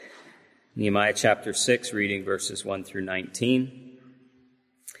Nehemiah chapter 6, reading verses 1 through 19.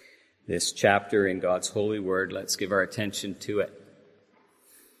 This chapter in God's holy word, let's give our attention to it.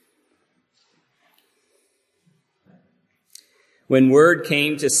 When word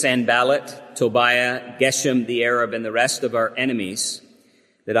came to Sanballat, Tobiah, Geshem the Arab, and the rest of our enemies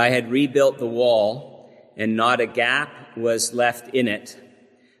that I had rebuilt the wall and not a gap was left in it,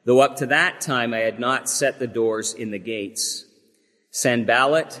 though up to that time I had not set the doors in the gates,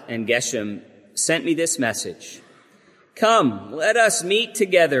 Sanballat and Geshem sent me this message: "Come, let us meet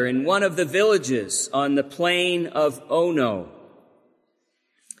together in one of the villages on the plain of Ono."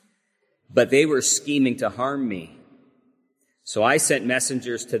 But they were scheming to harm me. So I sent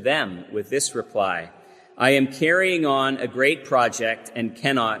messengers to them with this reply: "I am carrying on a great project and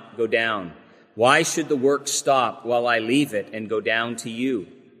cannot go down. Why should the work stop while I leave it and go down to you?"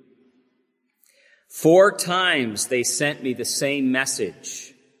 4 times they sent me the same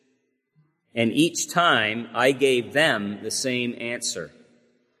message, and each time I gave them the same answer.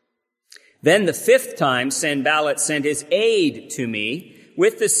 Then the 5th time Sanballat sent his aide to me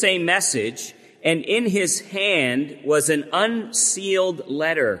with the same message, and in his hand was an unsealed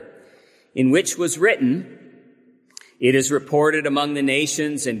letter in which was written, "It is reported among the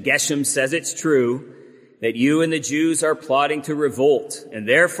nations, and Geshem says it's true, that you and the Jews are plotting to revolt, and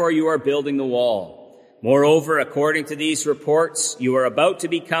therefore you are building the wall. Moreover, according to these reports, you are about to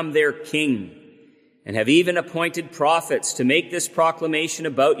become their king, and have even appointed prophets to make this proclamation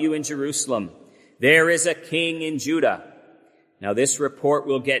about you in Jerusalem: there is a king in Judah. Now this report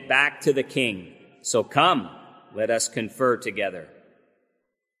will get back to the king. So come, let us confer together."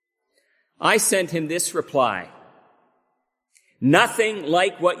 I sent him this reply: "Nothing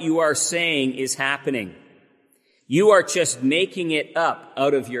like what you are saying is happening. You are just making it up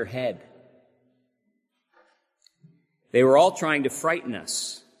out of your head." They were all trying to frighten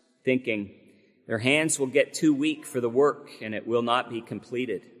us, thinking their hands will get too weak for the work and it will not be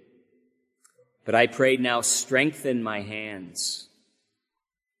completed. But I prayed, "Now strengthen my hands."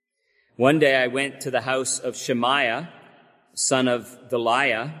 One day I went to the house of Shemaiah, son of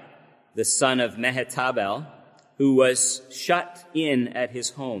Delaiah, the son of Mehetabel, who was shut in at his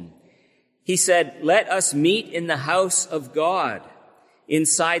home. He said, "Let us meet in the house of God,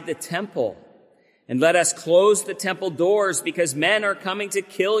 inside the temple, and let us close the temple doors, because men are coming to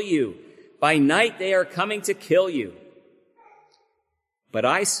kill you. By night they are coming to kill you." But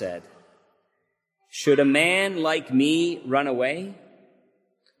I said, "Should a man like me run away?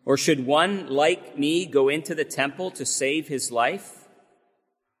 Or should one like me go into the temple to save his life?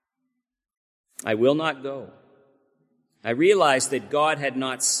 I will not go." I realized that God had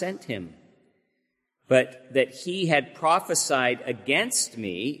not sent him, but that he had prophesied against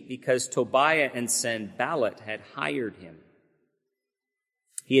me because Tobiah and Sanballat had hired him.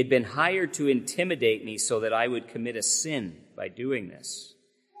 He had been hired to intimidate me so that I would commit a sin by doing this.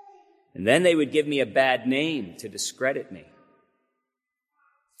 And then they would give me a bad name to discredit me.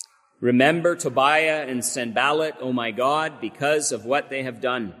 Remember Tobiah and Sanballat, O my God, because of what they have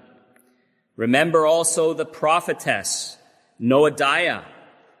done. Remember also the prophetess, Noadiah,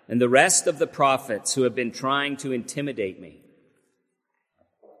 and the rest of the prophets who have been trying to intimidate me.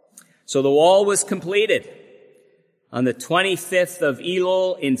 So the wall was completed on the 25th of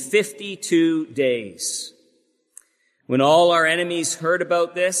Elul in 52 days. When all our enemies heard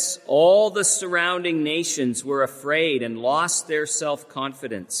about this, all the surrounding nations were afraid and lost their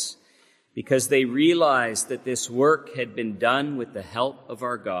self-confidence because they realized that this work had been done with the help of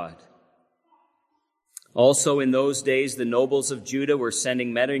our God. Also in those days, the nobles of Judah were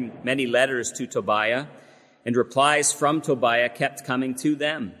sending many letters to Tobiah, and replies from Tobiah kept coming to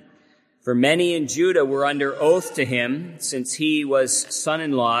them. For many in Judah were under oath to him, since he was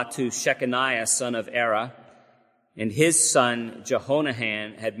son-in-law to Shechaniah, son of Erah, and his son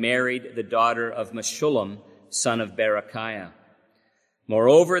Jehonahan had married the daughter of Meshullam, son of Berechiah.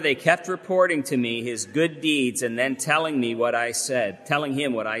 Moreover, they kept reporting to me his good deeds and then telling him what I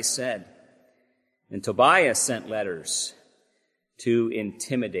said. And Tobiah sent letters to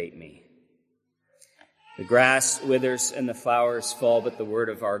intimidate me. The grass withers and the flowers fall, but the word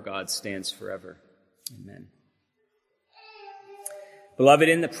of our God stands forever. Amen. Beloved,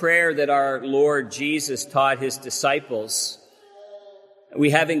 in the prayer that our Lord Jesus taught his disciples,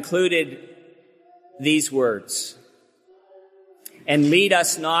 we have included these words: "And lead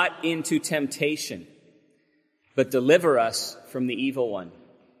us not into temptation, but deliver us from the evil one."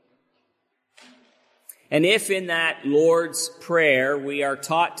 And if in that Lord's Prayer we are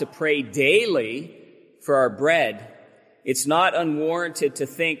taught to pray daily for our bread, it's not unwarranted to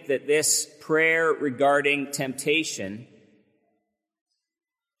think that this prayer regarding temptation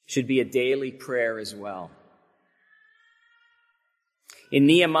should be a daily prayer as well. In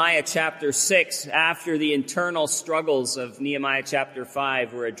Nehemiah chapter 6, after the internal struggles of Nehemiah chapter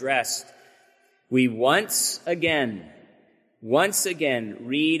 5 were addressed, we once again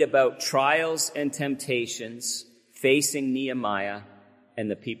read about trials and temptations facing Nehemiah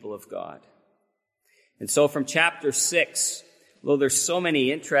and the people of God. And so from chapter 6, though there's so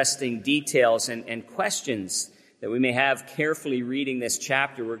many interesting details and questions that we may have carefully reading this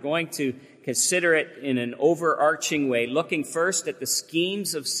chapter, we're going to consider it in an overarching way, looking first at the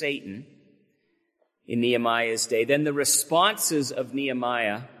schemes of Satan in Nehemiah's day, then the responses of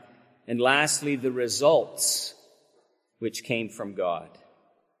Nehemiah, and lastly, the results which came from God.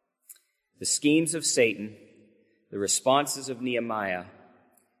 The schemes of Satan, the responses of Nehemiah,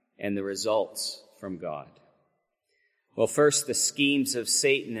 and the results from God. Well, first, the schemes of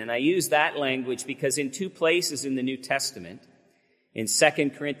Satan. And I use that language because in two places in the New Testament, in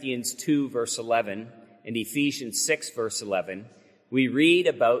 2 Corinthians 2, verse 11, and Ephesians 6, verse 11, we read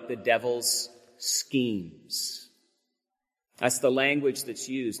about the devil's schemes. That's the language that's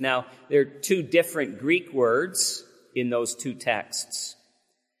used. Now, there are two different Greek words in those two texts,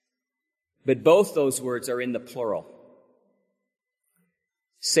 but both those words are in the plural.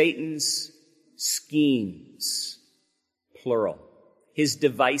 Satan's schemes, plural. His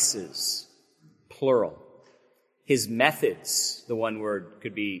devices, plural. His methods, the one word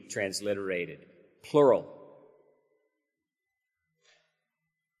could be transliterated, plural.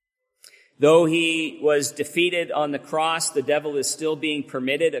 Though he was defeated on the cross, the devil is still being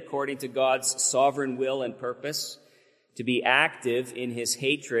permitted, according to God's sovereign will and purpose, to be active in his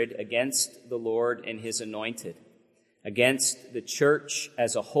hatred against the Lord and his anointed, against the church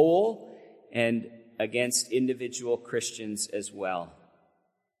as a whole, and against individual Christians as well.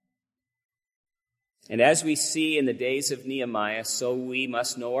 And as we see in the days of Nehemiah, so we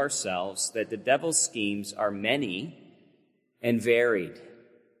must know ourselves that the devil's schemes are many and varied.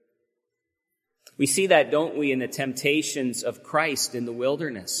 We see that, don't we, in the temptations of Christ in the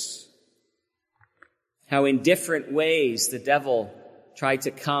wilderness? How in different ways the devil tried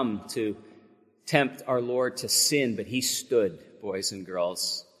to come to tempt our Lord to sin, but he stood, boys and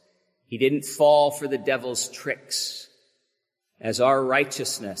girls. He didn't fall for the devil's tricks. As our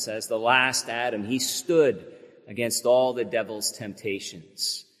righteousness, as the last Adam, he stood against all the devil's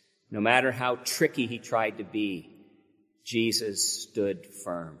temptations. No matter how tricky he tried to be, Jesus stood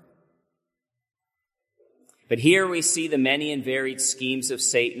firm. But here we see the many and varied schemes of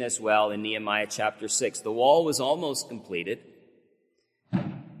Satan as well in Nehemiah chapter 6. The wall was almost completed.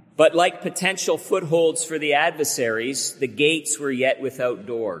 But like potential footholds for the adversaries, the gates were yet without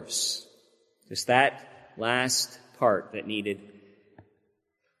doors. Just that last part that needed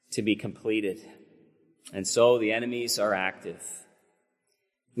to be completed. And so the enemies are active.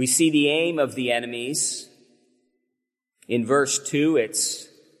 We see the aim of the enemies. In verse 2,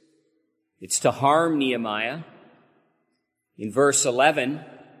 it's to harm Nehemiah. In verse 11,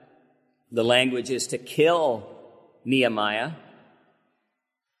 the language is to kill Nehemiah.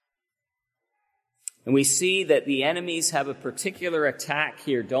 And we see that the enemies have a particular attack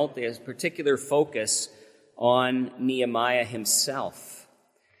here, don't they? A particular focus on Nehemiah himself.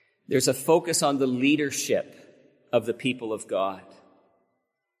 There's a focus on the leadership of the people of God.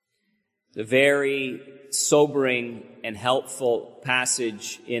 The very sobering and helpful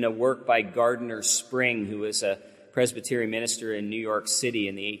passage in a work by Gardner Spring, who was a Presbyterian minister in New York City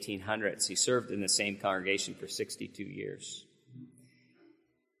in the 1800s. He served in the same congregation for 62 years.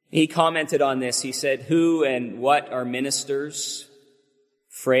 He commented on this. He said, "Who and what are ministers?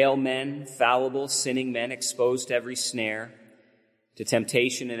 Frail men, fallible, sinning men, exposed to every snare, to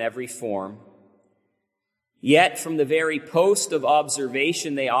temptation in every form. Yet from the very post of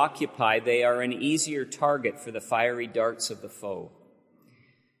observation they occupy, they are an easier target for the fiery darts of the foe.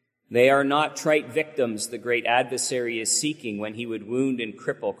 They are not trite victims the great adversary is seeking when he would wound and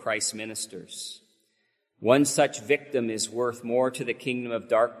cripple Christ's ministers. One such victim is worth more to the kingdom of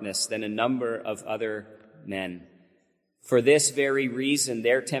darkness than a number of other men. For this very reason,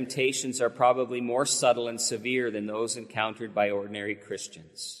 their temptations are probably more subtle and severe than those encountered by ordinary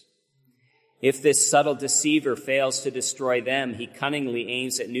Christians. If this subtle deceiver fails to destroy them, he cunningly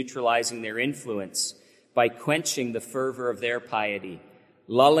aims at neutralizing their influence by quenching the fervor of their piety,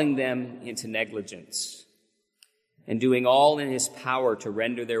 lulling them into negligence, and doing all in his power to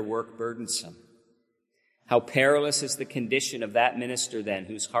render their work burdensome. How perilous is the condition of that minister then,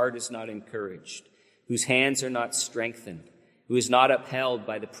 whose heart is not encouraged, whose hands are not strengthened, who is not upheld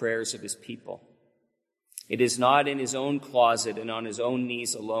by the prayers of his people. It is not in his own closet and on his own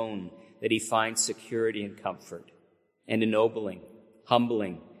knees alone that he finds security and comfort, and ennobling,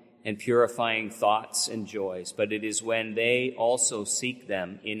 humbling, and purifying thoughts and joys, but it is when they also seek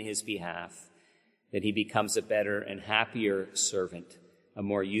them in his behalf that he becomes a better and happier servant, a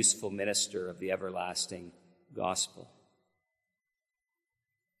more useful minister of the everlasting gospel.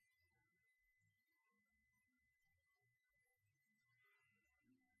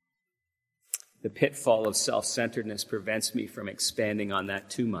 The pitfall of self-centeredness prevents me from expanding on that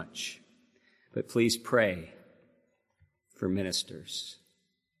too much. But please pray for ministers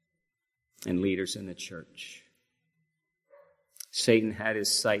and leaders in the church. Satan had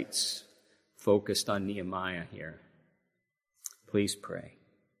his sights focused on Nehemiah here. Please pray.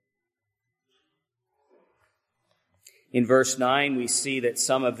 In verse 9, we see that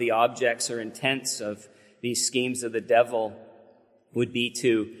some of the objects or intents of these schemes of the devil would be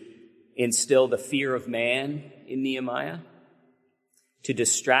to instill the fear of man in Nehemiah, to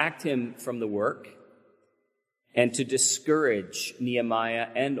distract him from the work, and to discourage Nehemiah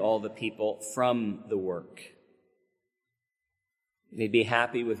and all the people from the work. They'd be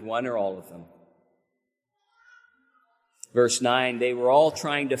happy with one or all of them. Verse 9, they were all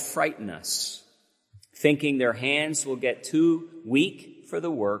trying to frighten us, thinking their hands will get too weak for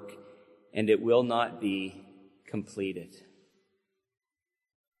the work and it will not be completed.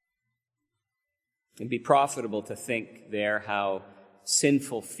 It'd be profitable to think there how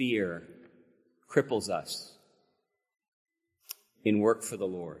sinful fear cripples us in work for the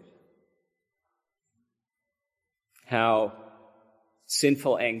Lord. How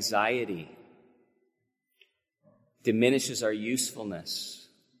sinful anxiety diminishes our usefulness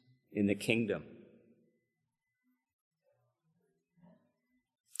in the kingdom.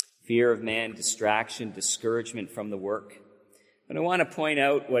 Fear of man, distraction, discouragement from the work. But I want to point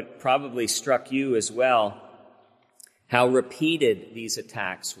out what probably struck you as well, how repeated these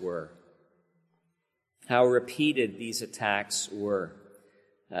attacks were. How repeated these attacks were.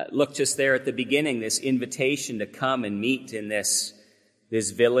 Look just there at the beginning, this invitation to come and meet in this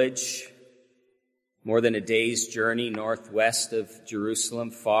village, more than a day's journey northwest of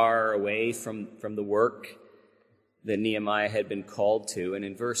Jerusalem, far away from the work that Nehemiah had been called to. And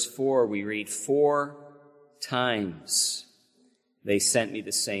in verse 4, we read, 4 times they sent me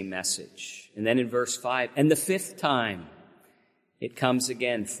the same message. And then in verse 5, and the 5th time it comes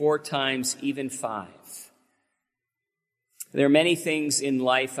again, 4 times, even 5. There are many things in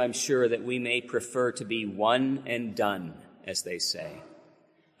life, I'm sure, that we may prefer to be one and done, as they say.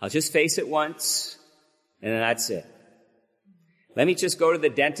 I'll just face it once, and then that's it. Let me just go to the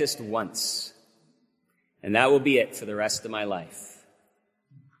dentist once, and that will be it for the rest of my life.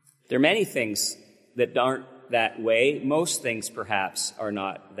 There are many things that aren't that way. Most things, perhaps, are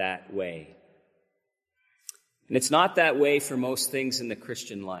not that way. And it's not that way for most things in the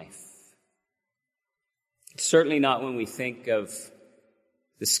Christian life. It's certainly not when we think of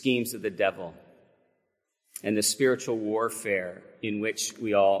the schemes of the devil and the spiritual warfare in which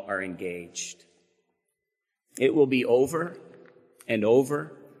we all are engaged. It will be over and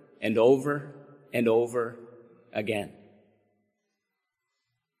over and over and over again.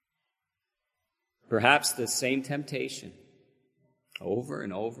 Perhaps the same temptation over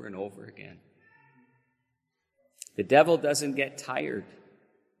and over and over again. The devil doesn't get tired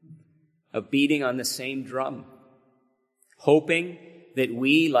of beating on the same drum, hoping that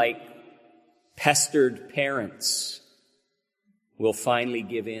we, like pestered parents, will finally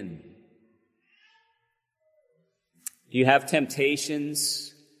give in. Do you have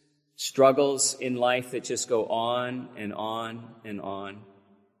temptations, struggles in life that just go on and on and on?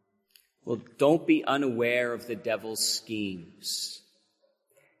 Well, don't be unaware of the devil's schemes.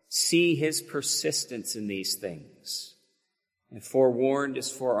 See his persistence in these things. And forewarned is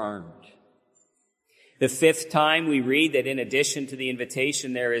forearmed. The 5th time we read that in addition to the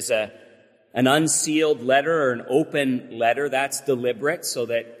invitation, there is an unsealed letter or an open letter. That's deliberate so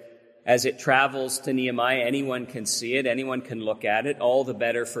that as it travels to Nehemiah, anyone can see it, anyone can look at it, all the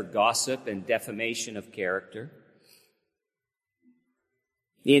better for gossip and defamation of character.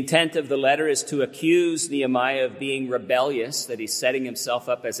 The intent of the letter is to accuse Nehemiah of being rebellious, that he's setting himself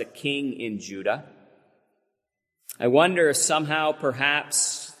up as a king in Judah. I wonder if somehow,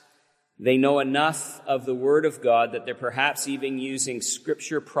 perhaps, they know enough of the Word of God that they're perhaps even using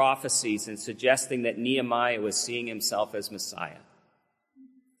scripture prophecies and suggesting that Nehemiah was seeing himself as Messiah.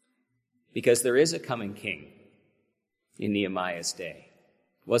 Because there is a coming king in Nehemiah's day.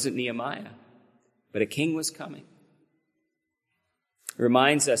 It wasn't Nehemiah, but a king was coming. It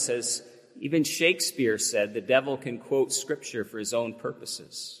reminds us, as even Shakespeare said, the devil can quote scripture for his own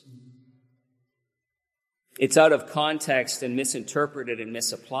purposes. It's out of context and misinterpreted and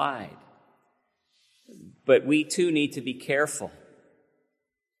misapplied. But we too need to be careful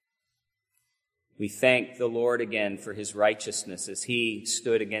We thank the Lord again for his righteousness as he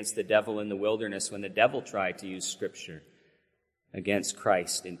stood against the devil in the wilderness when the devil tried to use Scripture against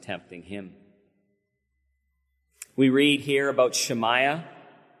Christ in tempting him. We read here about Shemaiah,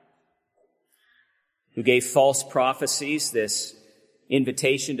 who gave false prophecies, this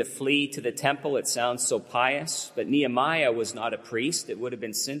invitation to flee to the temple. It sounds so pious, but Nehemiah was not a priest. It would have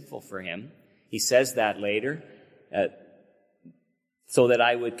been sinful for him. He says that later, so that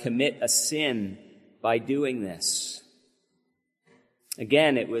I would commit a sin by doing this.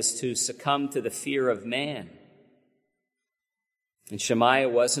 Again, it was to succumb to the fear of man. And Shemaiah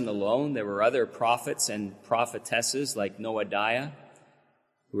wasn't alone. There were other prophets and prophetesses like Noadiah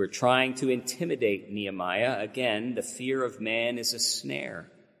who were trying to intimidate Nehemiah. Again, the fear of man is a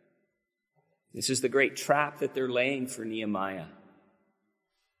snare. This is the great trap that they're laying for Nehemiah.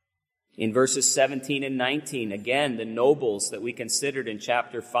 In verses 17 and 19, again, the nobles that we considered in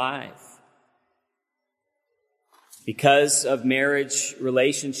chapter 5. Because of marriage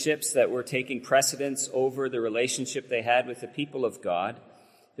relationships that were taking precedence over the relationship they had with the people of God,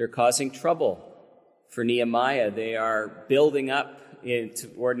 they're causing trouble for Nehemiah. They are building up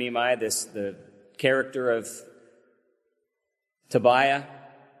toward Nehemiah the character of Tobiah,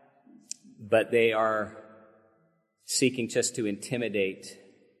 but they are seeking just to intimidate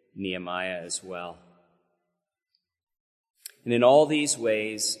Nehemiah as well. And in all these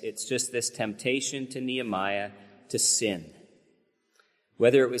ways, it's just this temptation to Nehemiah to sin.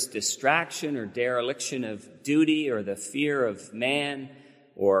 Whether it was distraction or dereliction of duty or the fear of man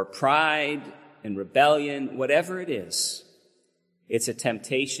or pride and rebellion, whatever it is, it's a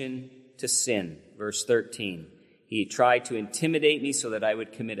temptation to sin. Verse 13, he tried to intimidate me so that I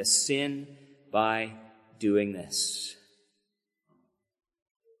would commit a sin by doing this.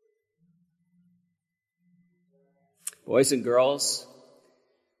 Boys and girls,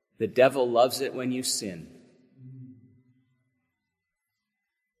 the devil loves it when you sin.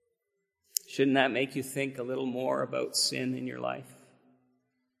 Shouldn't that make you think a little more about sin in your life?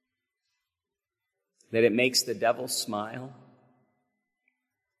 That it makes the devil smile?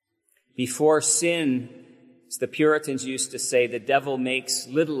 Before sin, as the Puritans used to say, the devil makes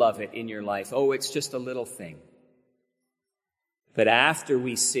little of it in your life. Oh, it's just a little thing. But after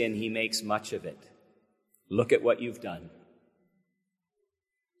we sin, he makes much of it. Look at what you've done.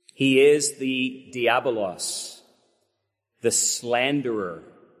 He is the diabolos, the slanderer,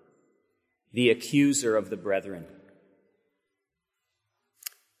 the accuser of the brethren.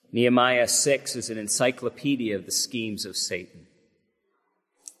 Nehemiah 6 is an encyclopedia of the schemes of Satan.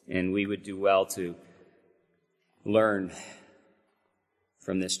 And we would do well to learn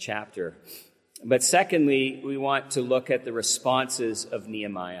from this chapter. But secondly, we want to look at the responses of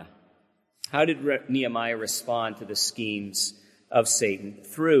Nehemiah. How did Nehemiah respond to the schemes of Satan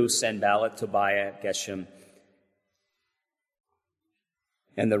through Sanballat, Tobiah, Geshem,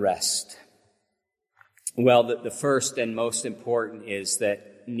 and the rest? Well, the first and most important is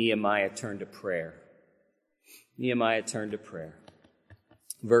that Nehemiah turned to prayer. Nehemiah turned to prayer.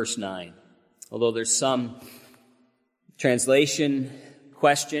 Verse 9. Although there's some translation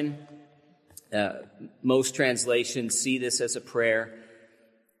question, most translations see this as a prayer.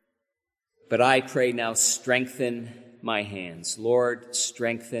 But I pray now, strengthen my hands. Lord,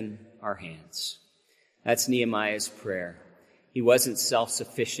 strengthen our hands. That's Nehemiah's prayer. He wasn't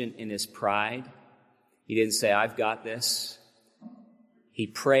self-sufficient in his pride. He didn't say, I've got this. He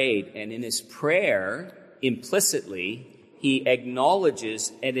prayed, and in his prayer, implicitly, he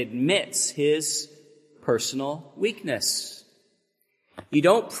acknowledges and admits his personal weakness. You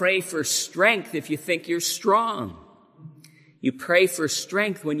don't pray for strength if you think you're strong. You pray for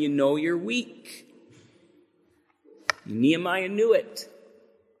strength when you know you're weak. Nehemiah knew it.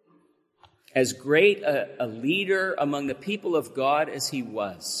 As great a leader among the people of God as he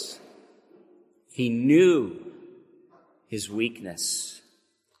was, he knew his weakness,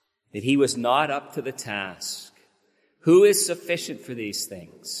 that he was not up to the task. Who is sufficient for these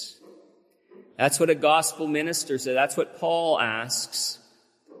things? That's what a gospel minister says. That's what Paul asks.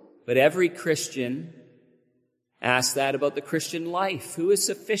 But every Christian asks that about the Christian life. Who is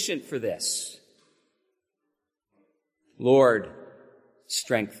sufficient for this? Lord,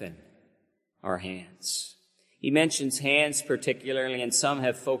 strengthen our hands. He mentions hands particularly, and some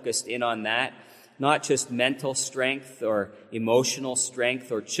have focused in on that. Not just mental strength or emotional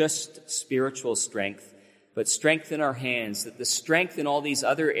strength or just spiritual strength, but strengthen our hands, that the strength in all these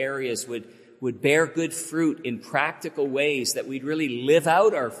other areas would bear good fruit in practical ways, that we'd really live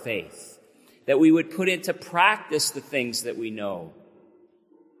out our faith, that we would put into practice the things that we know,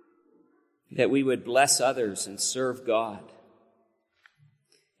 that we would bless others and serve God.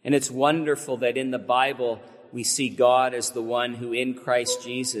 And it's wonderful that in the Bible we see God as the one who in Christ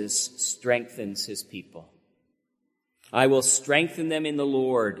Jesus strengthens his people. I will strengthen them in the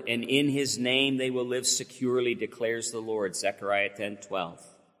Lord, and in his name they will live securely, declares the Lord, Zechariah 10:12.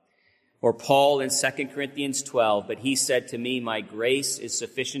 Or Paul in 2 Corinthians 12, but he said to me, my grace is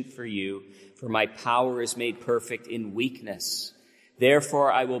sufficient for you, for my power is made perfect in weakness.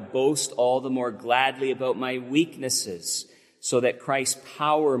 Therefore I will boast all the more gladly about my weaknesses, so that Christ's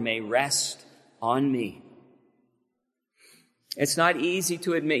power may rest on me. It's not easy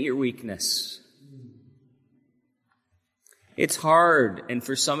to admit your weakness. It's hard, and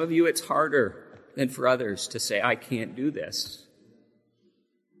for some of you it's harder than for others to say, I can't do this.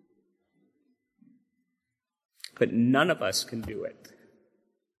 But none of us can do it.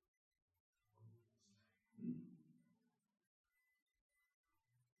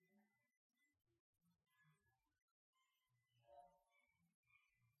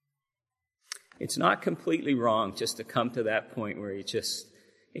 It's not completely wrong just to come to that point where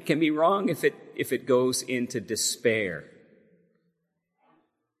it can be wrong if it goes into despair.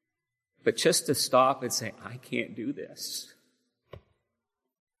 But just to stop and say, I can't do this,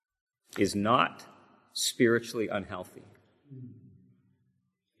 is not spiritually unhealthy,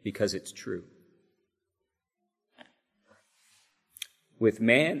 because it's true. With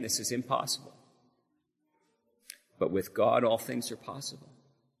man, this is impossible. But with God, all things are possible.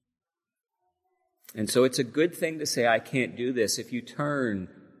 And so it's a good thing to say, I can't do this, if you turn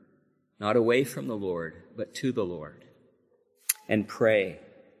not away from the Lord, but to the Lord, and pray.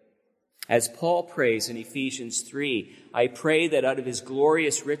 As Paul prays in Ephesians 3, I pray that out of his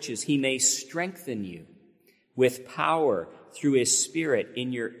glorious riches he may strengthen you with power through his Spirit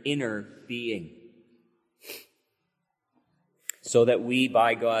in your inner being, so that we,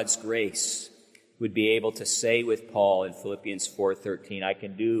 by God's grace, would be able to say with Paul in Philippians 4:13, I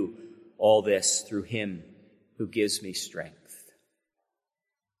can do all this through him who gives me strength.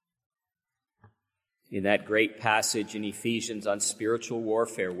 In that great passage in Ephesians on spiritual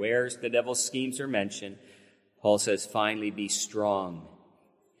warfare, where the devil's schemes are mentioned, Paul says, finally be strong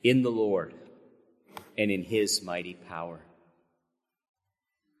in the Lord and in his mighty power.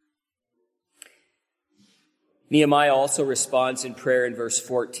 Nehemiah also responds in prayer in verse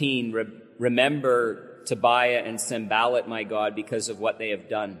 14, remember Tobiah and Sanballat, my God, because of what they have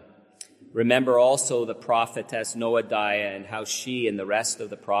done. Remember also the prophetess Noadiah and how she and the rest of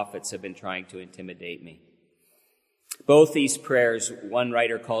the prophets have been trying to intimidate me. Both these prayers, one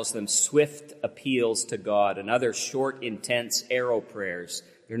writer calls them swift appeals to God, another short, intense arrow prayers.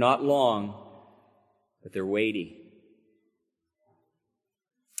 They're not long, but they're weighty.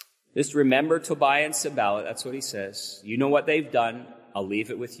 Just remember Tobiah and Sanballat, that's what he says. You know what they've done, I'll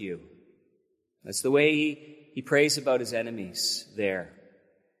leave it with you. That's the way he prays about his enemies there.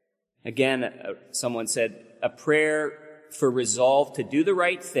 Again, someone said, a prayer for resolve to do the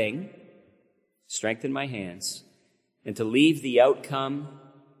right thing, strengthen my hands, and to leave the outcome,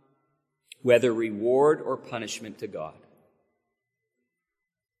 whether reward or punishment, to God.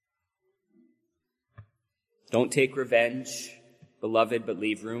 Don't take revenge, beloved, but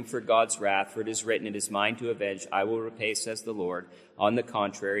leave room for God's wrath, for it is written, it is mine to avenge, I will repay, says the Lord. On the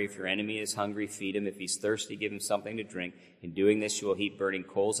contrary, if your enemy is hungry, feed him. If he's thirsty, give him something to drink. In doing this, you will heap burning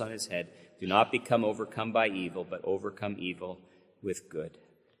coals on his head. Do not become overcome by evil, but overcome evil with good.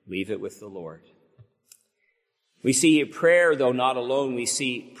 Leave it with the Lord. We see prayer, though not alone, we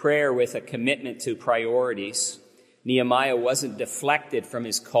see prayer with a commitment to priorities. Nehemiah wasn't deflected from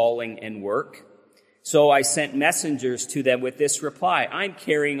his calling and work. So I sent messengers to them with this reply, I'm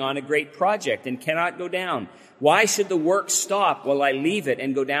carrying on a great project and cannot go down. Why should the work stop while I leave it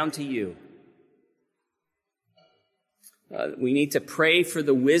and go down to you? We need to pray for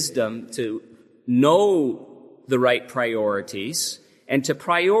the wisdom to know the right priorities and to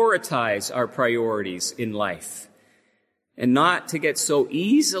prioritize our priorities in life and not to get so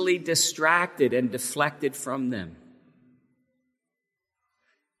easily distracted and deflected from them.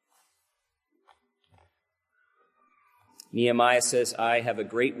 Nehemiah says, I have a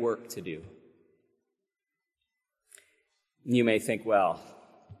great work to do. You may think, well,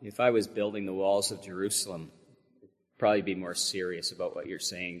 if I was building the walls of Jerusalem, I'd probably be more serious about what you're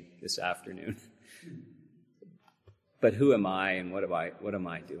saying this afternoon. But who am I and what am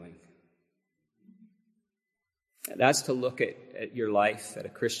I doing? That's to look at your life, at a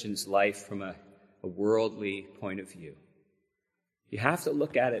Christian's life, from a worldly point of view. You have to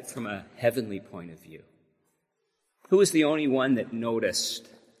look at it from a heavenly point of view. Who was the only one that noticed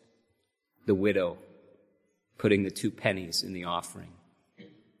the widow putting the 2 pennies in the offering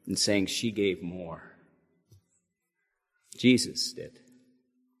and saying she gave more? Jesus did.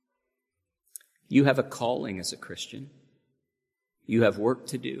 You have a calling as a Christian. You have work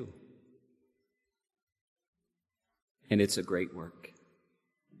to do. And it's a great work.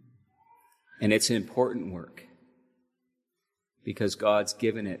 And it's an important work because God's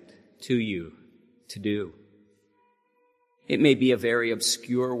given it to you to do. It may be a very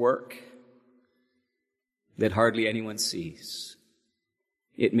obscure work that hardly anyone sees.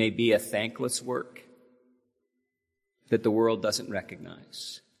 It may be a thankless work that the world doesn't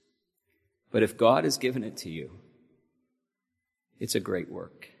recognize. But if God has given it to you, it's a great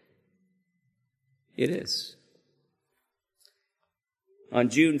work. It is. On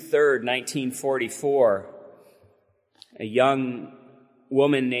June 3rd, 1944, a young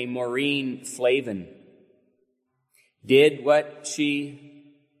woman named Maureen Flavin did what she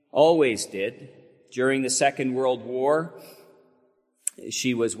always did during the Second World War.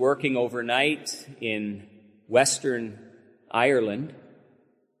 She was working overnight in Western Ireland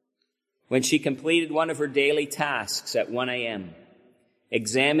when she completed one of her daily tasks at 1 a.m.,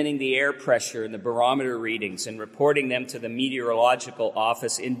 examining the air pressure and the barometer readings and reporting them to the meteorological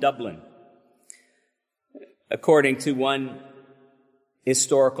office in Dublin. According to one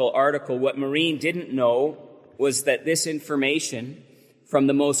historical article, what Maureen didn't know was that this information from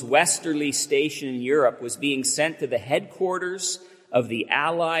the most westerly station in Europe was being sent to the headquarters of the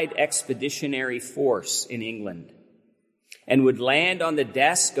Allied Expeditionary Force in England and would land on the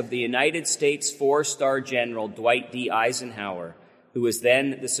desk of the United States four-star General Dwight D. Eisenhower, who was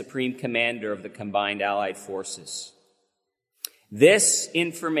then the Supreme Commander of the combined Allied forces. This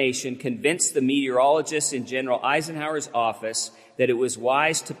information convinced the meteorologists in General Eisenhower's office that it was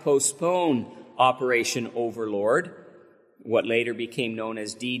wise to postpone Operation Overlord, what later became known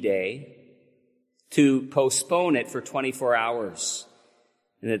as D-Day, to postpone it for 24 hours,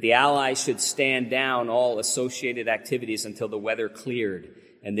 and that the Allies should stand down all associated activities until the weather cleared.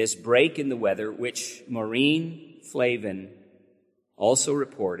 And this break in the weather, which Maureen Flavin also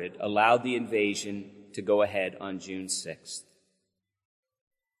reported, allowed the invasion to go ahead on June 6th.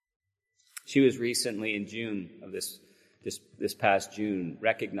 She was recently in June of this past June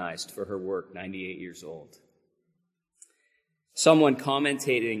recognized for her work, 98 years old. Someone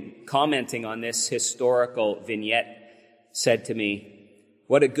commenting on this historical vignette said to me,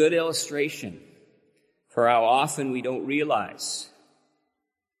 "What a good illustration for how often we don't realize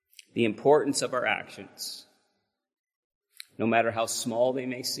the importance of our actions, no matter how small they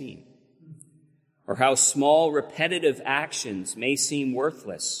may seem, or how small repetitive actions may seem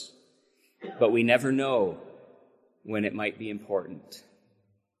worthless, but we never know when it might be important."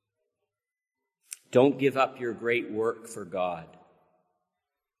 Don't give up your great work for God.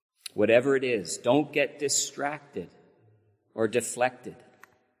 Whatever it is, don't get distracted or deflected.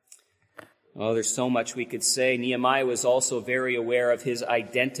 Oh, there's so much we could say. Nehemiah was also very aware of his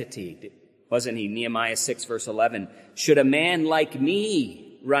identity, wasn't he? Nehemiah 6, verse 11. Should a man like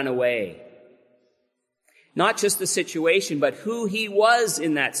me run away? Not just the situation, but who he was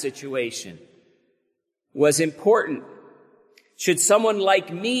in that situation was important. Should someone like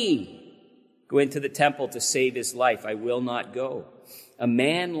me go into the temple to save his life? I will not go. A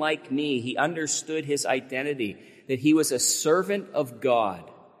man like me, he understood his identity, that he was a servant of God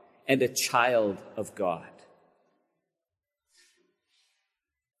and a child of God.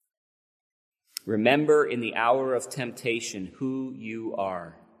 Remember in the hour of temptation who you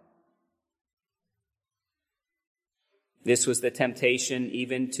are. This was the temptation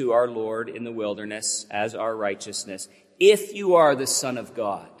even to our Lord in the wilderness as our righteousness. If you are the Son of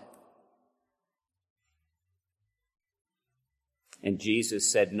God. And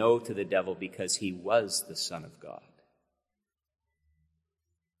Jesus said no to the devil because he was the Son of God.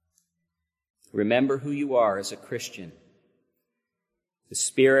 Remember who you are as a Christian. The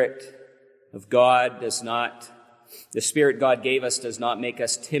Spirit God gave us does not make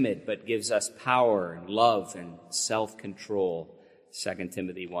us timid, but gives us power and love and self-control. 2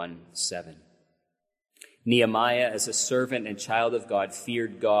 Timothy 1:7. Nehemiah, as a servant and child of God,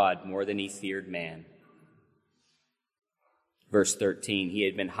 feared God more than he feared man. Verse 13, he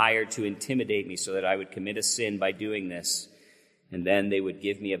had been hired to intimidate me so that I would commit a sin by doing this, and then they would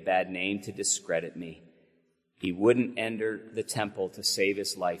give me a bad name to discredit me. He wouldn't enter the temple to save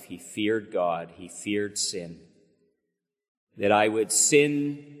his life. He feared God. He feared sin. That I would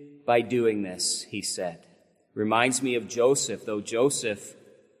sin by doing this, he said. Reminds me of Joseph, though Joseph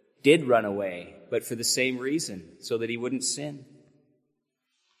did run away, but for the same reason, so that he wouldn't sin.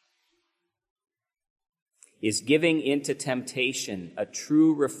 Is giving into temptation a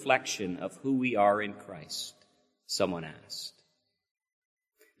true reflection of who we are in Christ? Someone asked.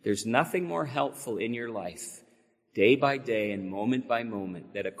 There's nothing more helpful in your life day by day and moment by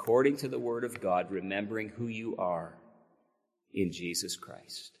moment, that according to the word of God, remembering who you are in Jesus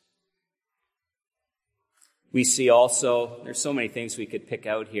Christ. We see also, there's so many things we could pick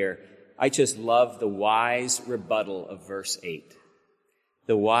out here. I just love the wise rebuttal of verse 8.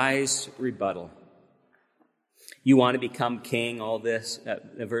 The wise rebuttal. You want to become king, all this.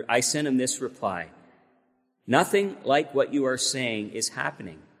 I sent him this reply. Nothing like what you are saying is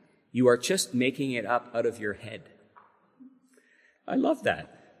happening. You are just making it up out of your head. I love that.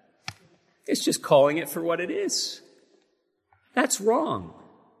 It's just calling it for what it is. That's wrong.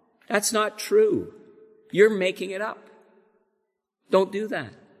 That's not true. You're making it up. Don't do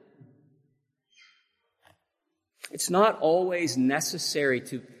that. It's not always necessary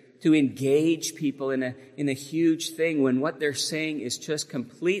to engage people in a huge thing when what they're saying is just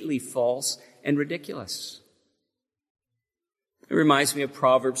completely false and ridiculous. It reminds me of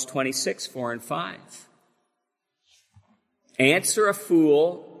Proverbs 26, 4 and 5. Answer a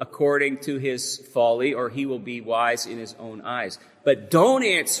fool according to his folly, or he will be wise in his own eyes. But don't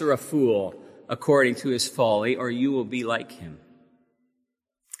answer a fool according to his folly, or you will be like him.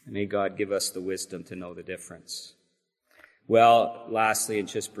 And may God give us the wisdom to know the difference. Well, lastly, and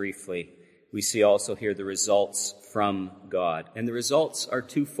just briefly, we see also here the results from God. And the results are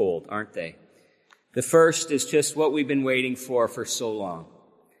twofold, aren't they? The first is just what we've been waiting for so long.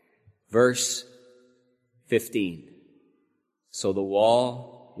 Verse 15. So the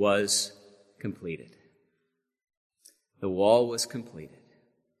wall was completed. The wall was completed.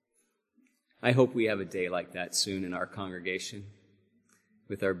 I hope we have a day like that soon in our congregation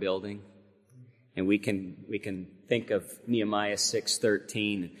with our building. And we can think of Nehemiah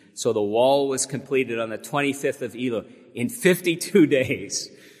 6:13. So the wall was completed on the 25th of Elul in 52 days.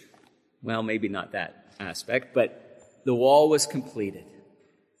 Well, maybe not that aspect, but the wall was completed.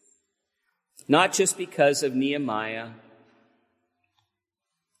 Not just because of Nehemiah.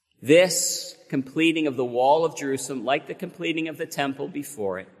 This completing of the wall of Jerusalem, like the completing of the temple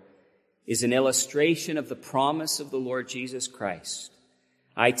before it, is an illustration of the promise of the Lord Jesus Christ.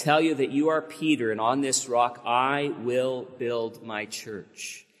 I tell you that you are Peter, and on this rock I will build my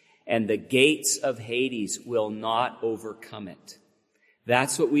church, and the gates of Hades will not overcome it.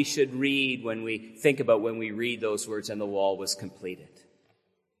 That's what we should read when we think about when we read those words, and the wall was completed.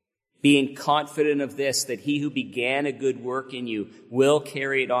 Being confident of this, that he who began a good work in you will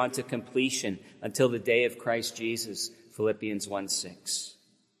carry it on to completion until the day of Christ Jesus, Philippians 1:6.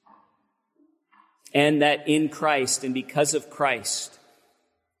 And that in Christ and because of Christ,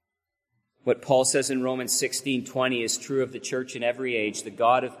 what Paul says in Romans 16:20 is true of the church in every age. The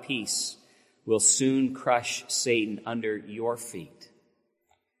God of peace will soon crush Satan under your feet.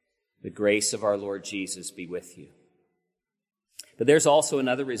 The grace of our Lord Jesus be with you. But there's also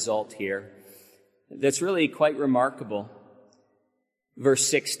another result here that's really quite remarkable. Verse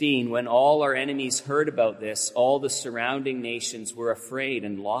 16, when all our enemies heard about this, all the surrounding nations were afraid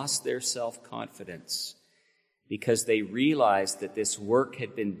and lost their self-confidence because they realized that this work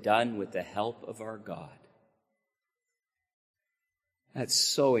had been done with the help of our God. That's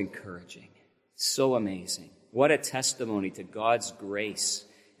so encouraging, so amazing. What a testimony to God's grace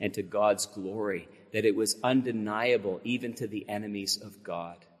and to God's glory, that it was undeniable even to the enemies of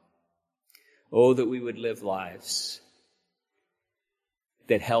God. Oh, that we would live lives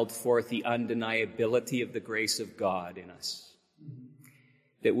that held forth the undeniability of the grace of God in us.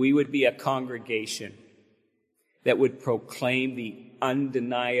 That we would be a congregation that would proclaim the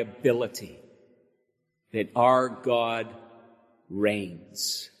undeniability that our God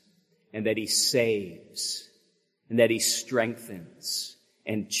reigns, and that he saves, and that he strengthens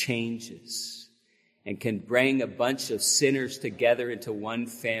and changes, and can bring a bunch of sinners together into one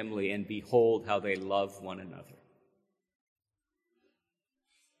family, and behold how they love one another.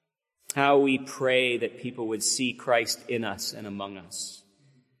 How we pray that people would see Christ in us and among us,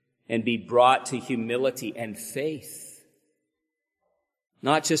 and be brought to humility and faith.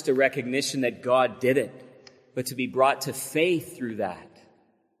 Not just a recognition that God did it, but to be brought to faith through that.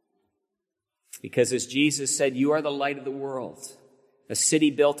 Because as Jesus said, you are the light of the world. A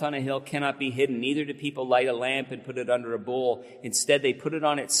city built on a hill cannot be hidden. Neither do people light a lamp and put it under a bowl. Instead, they put it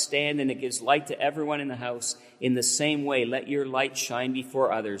on its stand, and it gives light to everyone in the house. In the same way, let your light shine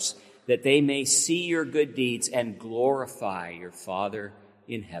before others, that they may see your good deeds and glorify your Father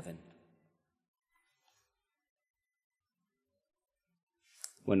in heaven.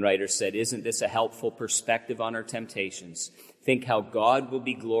 One writer said, isn't this a helpful perspective on our temptations? Think how God will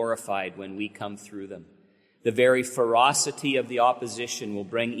be glorified when we come through them. The very ferocity of the opposition will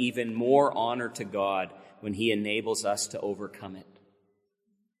bring even more honor to God when he enables us to overcome it.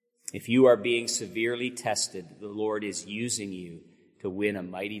 If you are being severely tested, the Lord is using you to win a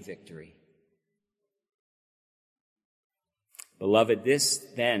mighty victory. Beloved, this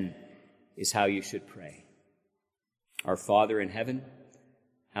then is how you should pray. Our Father in heaven,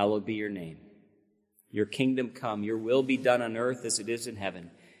 hallowed be your name. Your kingdom come, your will be done on earth as it is in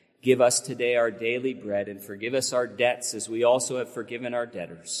heaven. Give us today our daily bread, and forgive us our debts as we also have forgiven our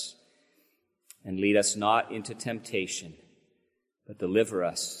debtors. And lead us not into temptation, but deliver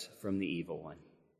us from the evil one.